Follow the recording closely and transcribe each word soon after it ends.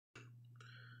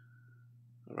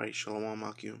All right, Shalom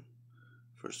Akim.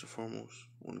 First and foremost,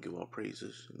 I want to give all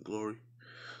praises and glory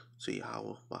to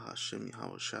Yahweh, Bahashem,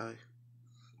 Yahweh Shai.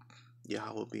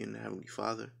 Yahweh being the Heavenly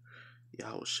Father,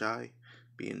 Yahweh Shai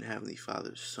being the Heavenly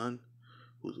Father's Son,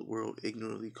 who the world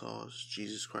ignorantly calls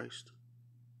Jesus Christ.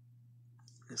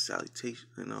 And salutation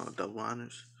and double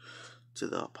honors to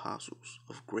the apostles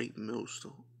of Great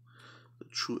Millstone, the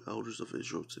true elders of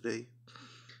Israel today.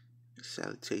 And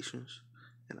salutations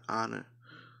and honor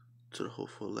to the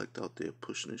hopeful elect out there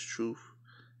pushing this truth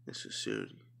and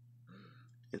sincerity,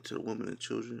 and to the women and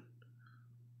children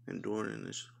enduring in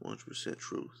this 100%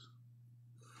 truth.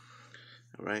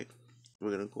 All right, I'm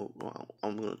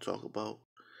gonna talk about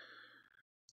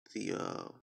the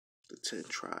 10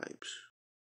 tribes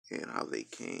and how they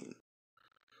came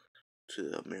to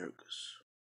the Americas.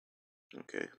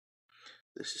 Okay,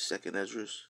 this is Second Ezra,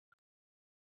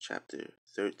 chapter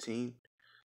 13, and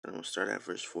I'm gonna start at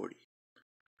verse 40.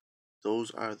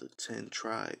 Those are the 10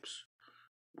 tribes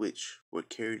which were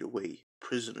carried away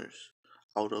prisoners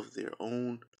out of their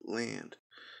own land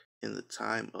in the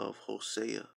time of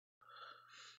Hosea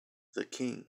the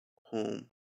king,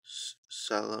 whom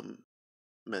Salmneser,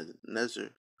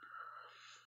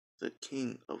 the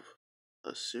king of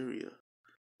Assyria,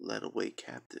 led away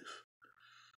captive,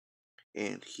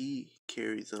 and he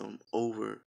carried them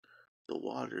over the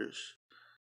waters,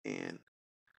 and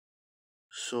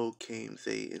so came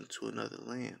they into another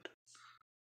land.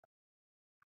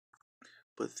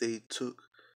 But they took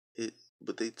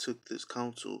this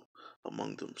counsel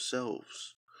among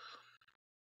themselves,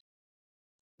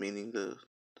 meaning the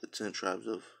 10 tribes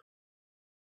of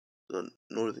the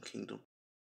northern kingdom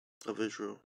of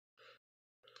Israel.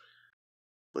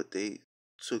 But they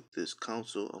took this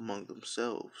counsel among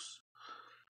themselves,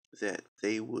 that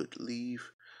they would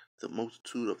leave the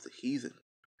multitude of the heathen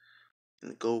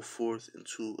and go forth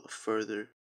into a further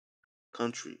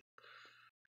country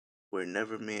where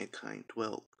never mankind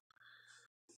dwelt,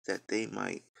 that they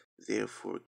might there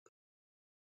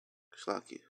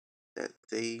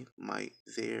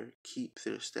keep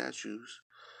their statutes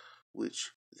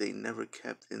which they never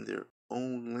kept in their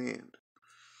own land.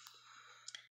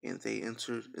 And they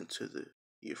entered into the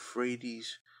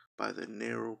Euphrates by the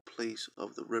narrow place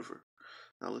of the river.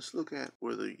 Now let's look at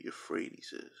where the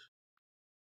Euphrates is.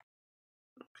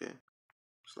 Okay,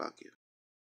 Slakia.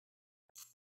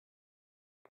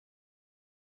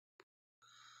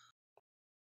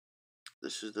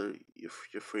 This is the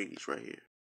Euphrates right here.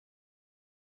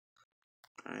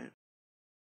 Alright.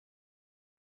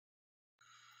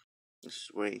 This is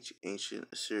where ancient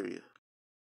Assyria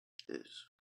is.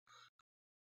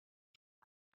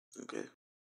 Okay.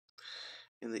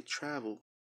 And they travel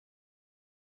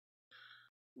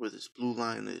where this blue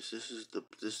line is.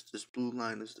 This blue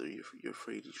line is the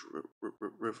Euphrates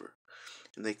River.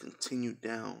 And they continued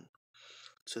down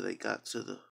till they got to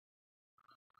the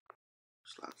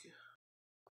Slakia,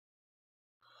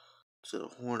 to the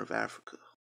Horn of Africa.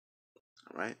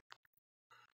 Alright?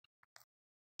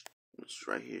 Which is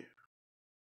right here.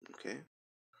 Okay?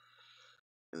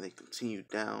 And they continued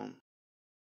down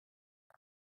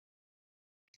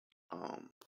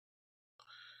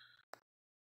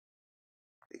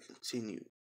they continued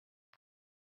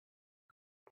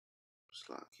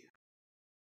Slakia.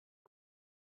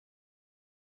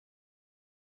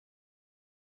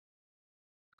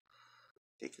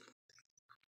 They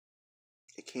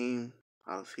came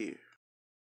out of here.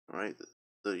 Alright?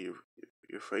 The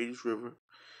Euphrates River,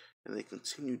 and they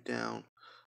continued down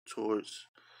towards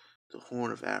the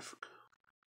Horn of Africa.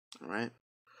 Alright?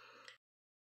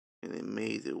 And they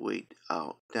made their way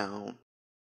down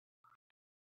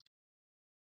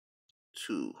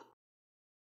to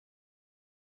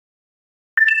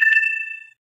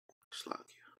Slovakia.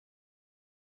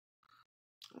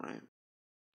 Alright?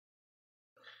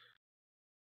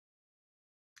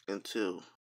 Until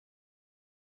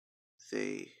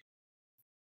they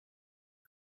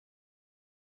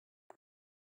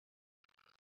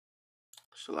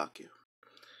Slovakia.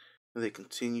 And they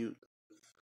continued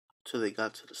till they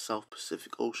got to the South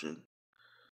Pacific Ocean,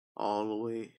 all the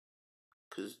way,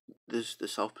 because the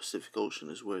South Pacific Ocean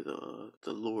is where the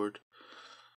Lord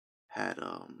had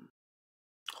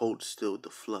hold still the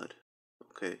flood.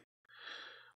 Okay,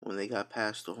 when they got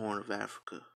past the Horn of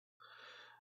Africa,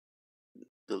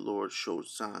 the Lord showed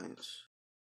signs.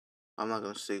 I'm not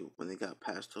gonna say when they got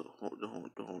past the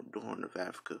Horn of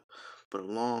Africa, but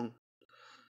along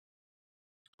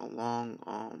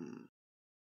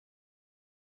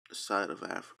the side of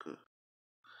Africa,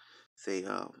 they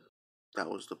that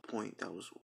was the point. That was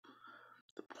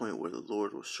the point where the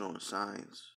Lord was showing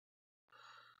signs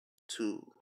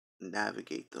to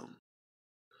navigate them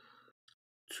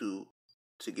to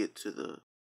get to the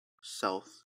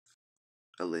South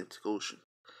Atlantic Ocean,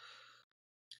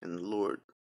 and the Lord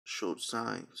showed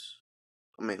signs.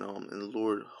 And the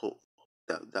Lord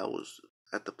that was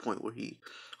at the point where He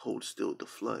holds still the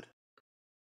flood,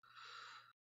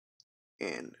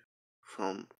 and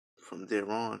from there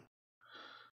on,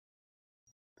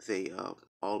 they got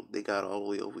all the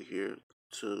way over here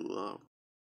to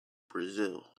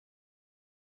Brazil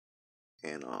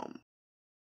and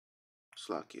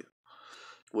Slovakia,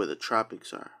 where the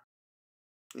tropics are.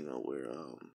 Where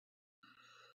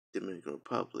Dominican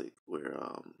Republic, where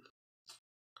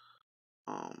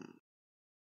um,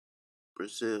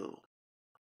 Brazil,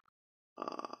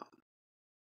 uh,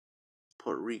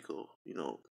 Puerto Rico.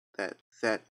 That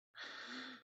that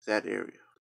that area.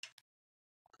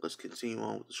 Let's continue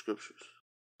on with the scriptures.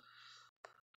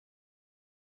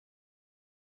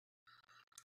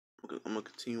 I'm gonna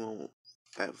continue on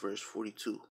at verse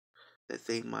 42. That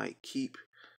they might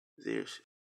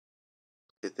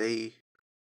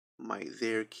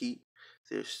there keep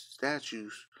their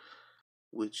statutes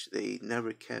which they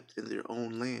never kept in their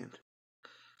own land.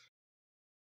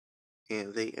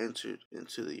 And they entered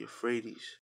into the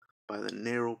Euphrates by the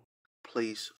narrow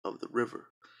place of the river,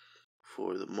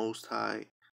 for the Most High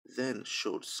then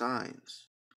showed signs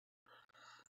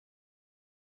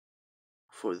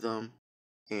for them,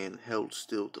 and held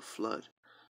still the flood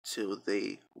till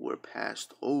they were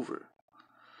passed over.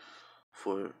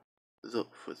 For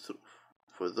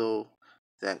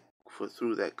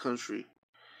through that country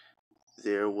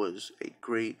there was a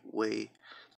great way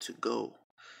to go,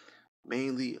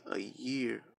 mainly of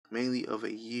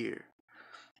a year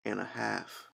and a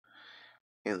half,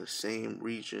 and the same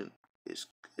region is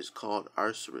called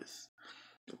Arsareth.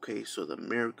 Okay, so the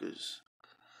Americas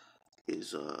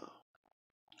is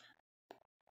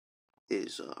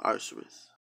Arsareth.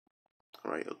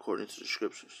 All right, according to the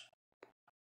scriptures,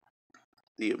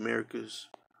 the Americas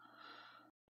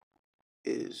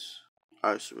is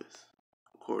Arsareth,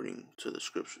 according to the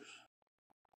scriptures.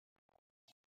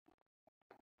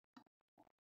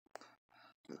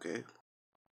 Okay.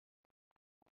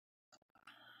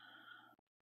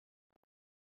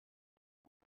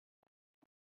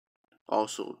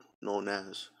 Also known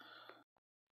as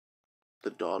the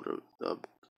daughter of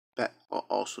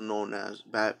also known as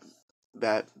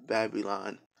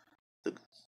Babylon, the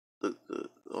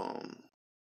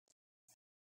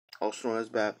also known as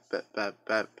Babylon,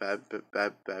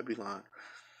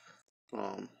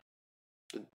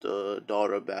 the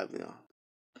daughter of Babylon,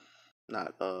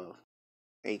 not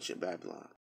ancient Babylon.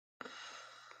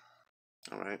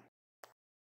 All right.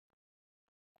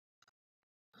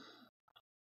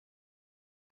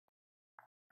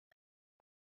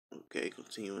 Okay,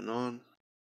 continuing on.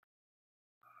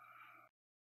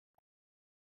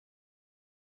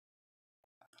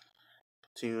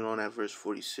 Continuing on at verse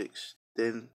 46.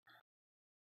 Then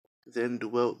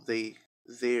dwelt they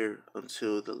there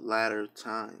until the latter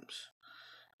times,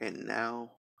 and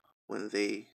now when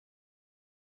they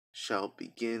shall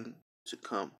begin to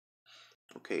come.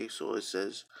 Okay, so it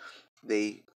says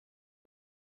they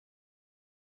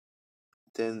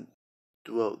then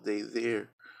dwelt they there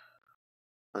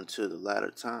until the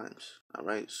latter times. All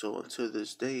right, so until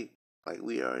this day, like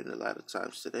we are in the latter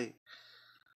times today.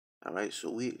 All right,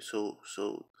 so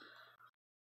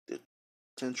the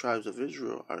 10 tribes of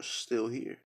Israel are still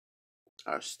here,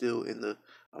 are still in the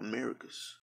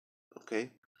Americas.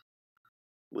 Okay,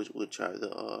 which are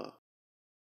the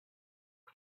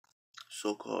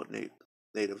so-called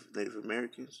Native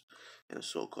Americans and the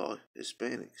so-called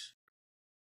Hispanics.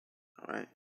 All right,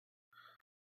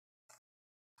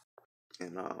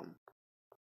 and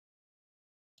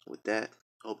with that,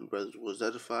 I hope you brothers was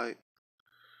edified.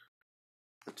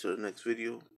 Until the next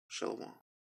video, shalom.